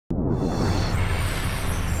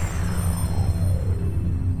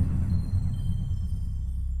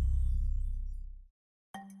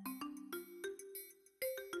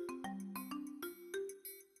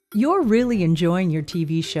You're really enjoying your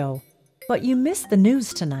TV show, but you missed the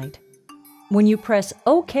news tonight. When you press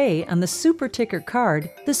OK on the SuperTicker card,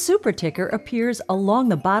 the SuperTicker appears along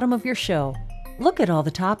the bottom of your show. Look at all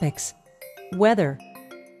the topics: weather,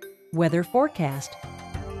 weather forecast,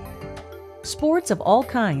 sports of all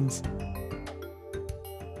kinds,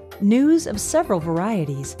 news of several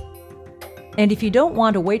varieties. And if you don't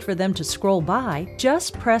want to wait for them to scroll by,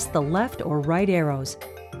 just press the left or right arrows.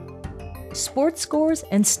 Sports scores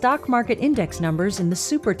and stock market index numbers in the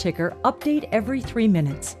SuperTicker update every 3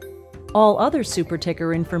 minutes. All other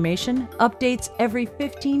SuperTicker information updates every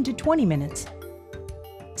 15 to 20 minutes.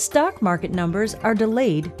 Stock market numbers are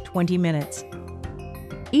delayed 20 minutes.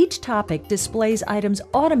 Each topic displays items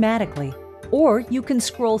automatically, or you can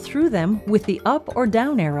scroll through them with the up or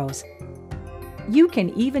down arrows. You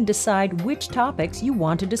can even decide which topics you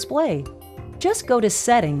want to display. Just go to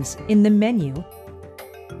Settings in the menu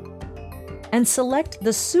and select the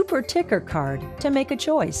SuperTicker card to make a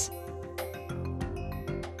choice.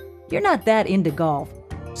 You're not that into golf,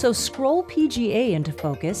 so scroll PGA into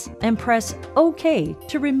focus and press OK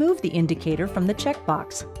to remove the indicator from the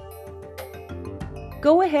checkbox.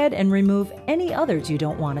 Go ahead and remove any others you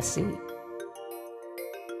don't want to see.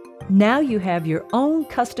 Now you have your own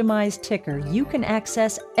customized ticker you can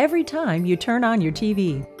access every time you turn on your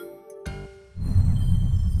TV.